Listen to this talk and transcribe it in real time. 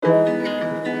She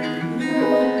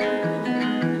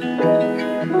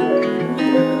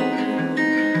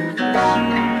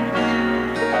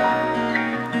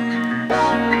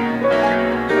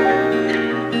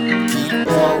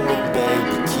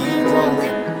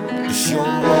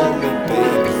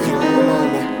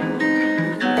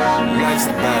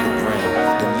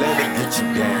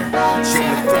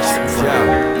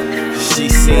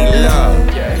seen love,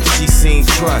 she seen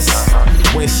trust.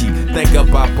 When she think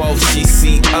about both, she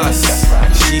see us.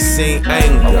 She seen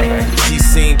anger, she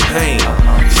seen pain.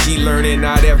 She learning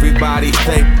not everybody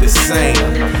think the same.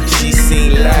 She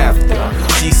seen laughter,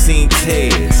 she seen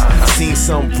tears. Seen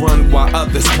some run while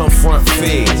others confront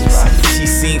fears. She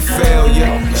seen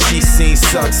failure, she seen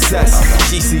success.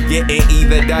 She see getting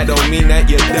either, that don't mean that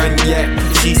you're done yet.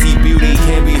 She see beauty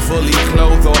can be fully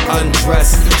clothed or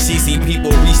undressed. She see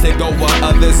people reach their goal while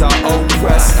others are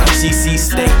oppressed. She see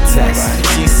state tests,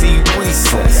 she see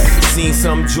recess. Seen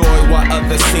some joy while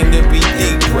others seem to be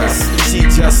depressed. She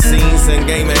just seen some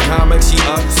game and comics, she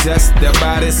obsessed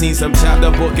about it. Seen some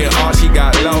chapter book and all she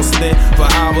got lost in for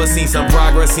hours. Seen some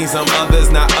progress, seen some others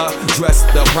not address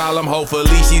the problem.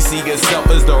 Hopefully she see herself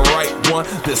as the right one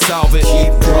to solve it.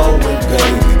 Keep growing,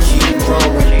 baby, keep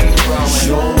growing.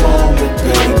 Your moment,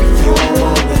 baby, your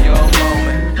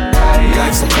moment.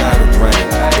 Life's a battleground,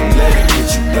 don't let it get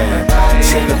you down.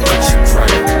 Celebrate your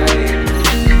crown.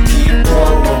 Keep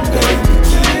growing, baby,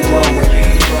 keep growing.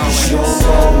 Your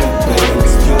moment, baby,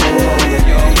 your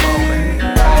moment.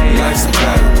 Life's a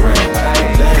battleground,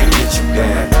 don't let it get you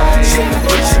down.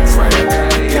 Celebrate your crown.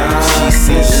 She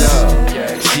see love,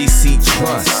 she see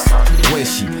trust. When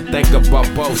she think about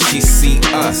both, she see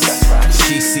us.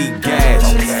 She see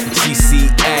gadgets, she see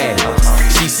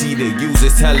ads. She see the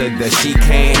users tell her that she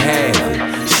can't have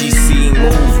it. She see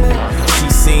movement, she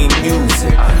seen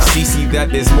music. She see that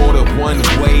there's more than one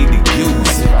way to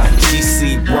use it. She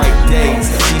see bright days,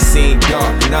 she seen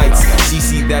dark nights. She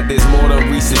see that there's more to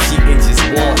research, she can just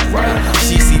walk right.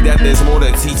 She see that there's more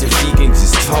to teach if she can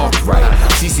just talk right.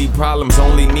 She see problems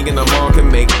only me and the mom can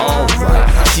make alright.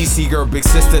 She see her big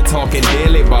sister talking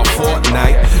daily about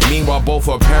Fortnite. Meanwhile both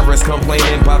her parents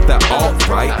complaining about the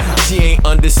alt-right. She ain't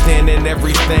understanding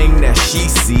everything that she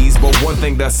sees, but one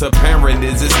thing that's apparent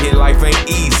is here life ain't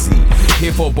easy.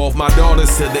 Here for both my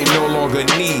daughters till they no longer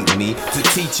need me to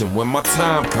teach them. When my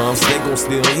time comes, they gon'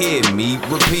 still hear me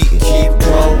repeating. Keep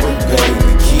growing,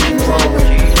 baby, keep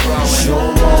growing. Your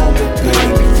moment,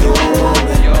 baby, your moment.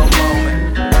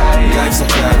 Life's a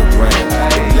battleground,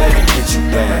 don't let it get you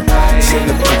down.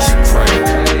 Celebrate your crown.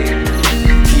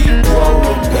 Keep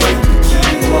growing, baby,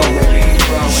 keep growing.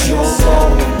 Your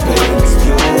moment, baby,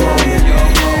 your moment.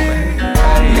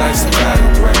 Life's a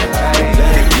battleground, don't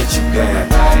let it get you down.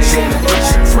 Celebrate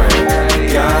your crown.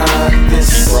 Got this.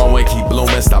 Keep growing, keep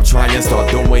blooming, stop trying, start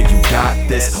doing, you got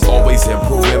this. Always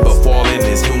improving, but falling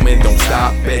is human, don't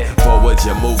stop it. Forward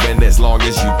you're moving as long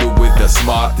as you do it the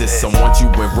smartest. Some want you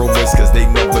in rumors cause they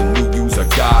never knew you's a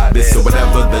goddess. So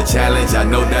whatever the challenge, I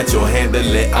know that you'll handle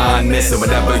it honest. And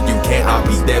whenever you can't, I'll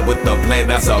be there with the plan,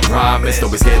 that's a promise.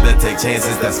 Don't be scared to take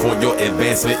chances, that's for your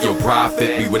advancement, your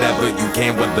profit. Be whatever you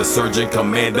can, whether surgeon,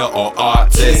 commander, or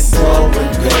artist. Keep growing,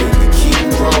 baby, keep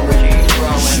growing.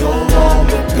 Your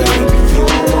moment, baby, your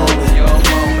moment.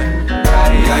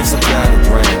 Life's a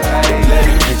battleground, don't let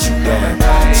it get you down.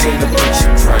 Celebrate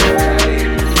your crown.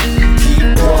 Keep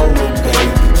growing,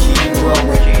 baby, keep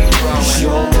growing.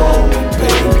 Your moment,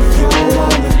 baby, your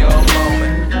moment.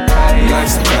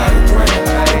 Life's a battleground,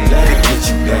 don't let it get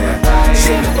you down.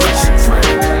 Celebrate your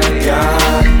crown.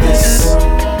 Got this.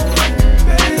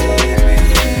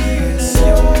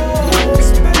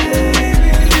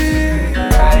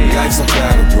 Life's a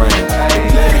battleground, don't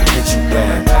let it get you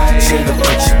down.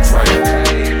 Celebrate your crown.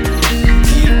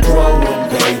 Keep growing,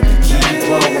 baby, keep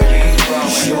growing.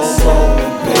 Your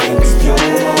moment, baby, your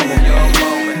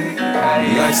moment.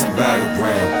 Life's a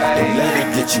battleground, don't let it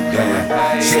get you down.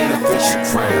 Celebrate your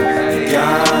crown.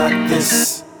 Got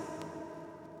this.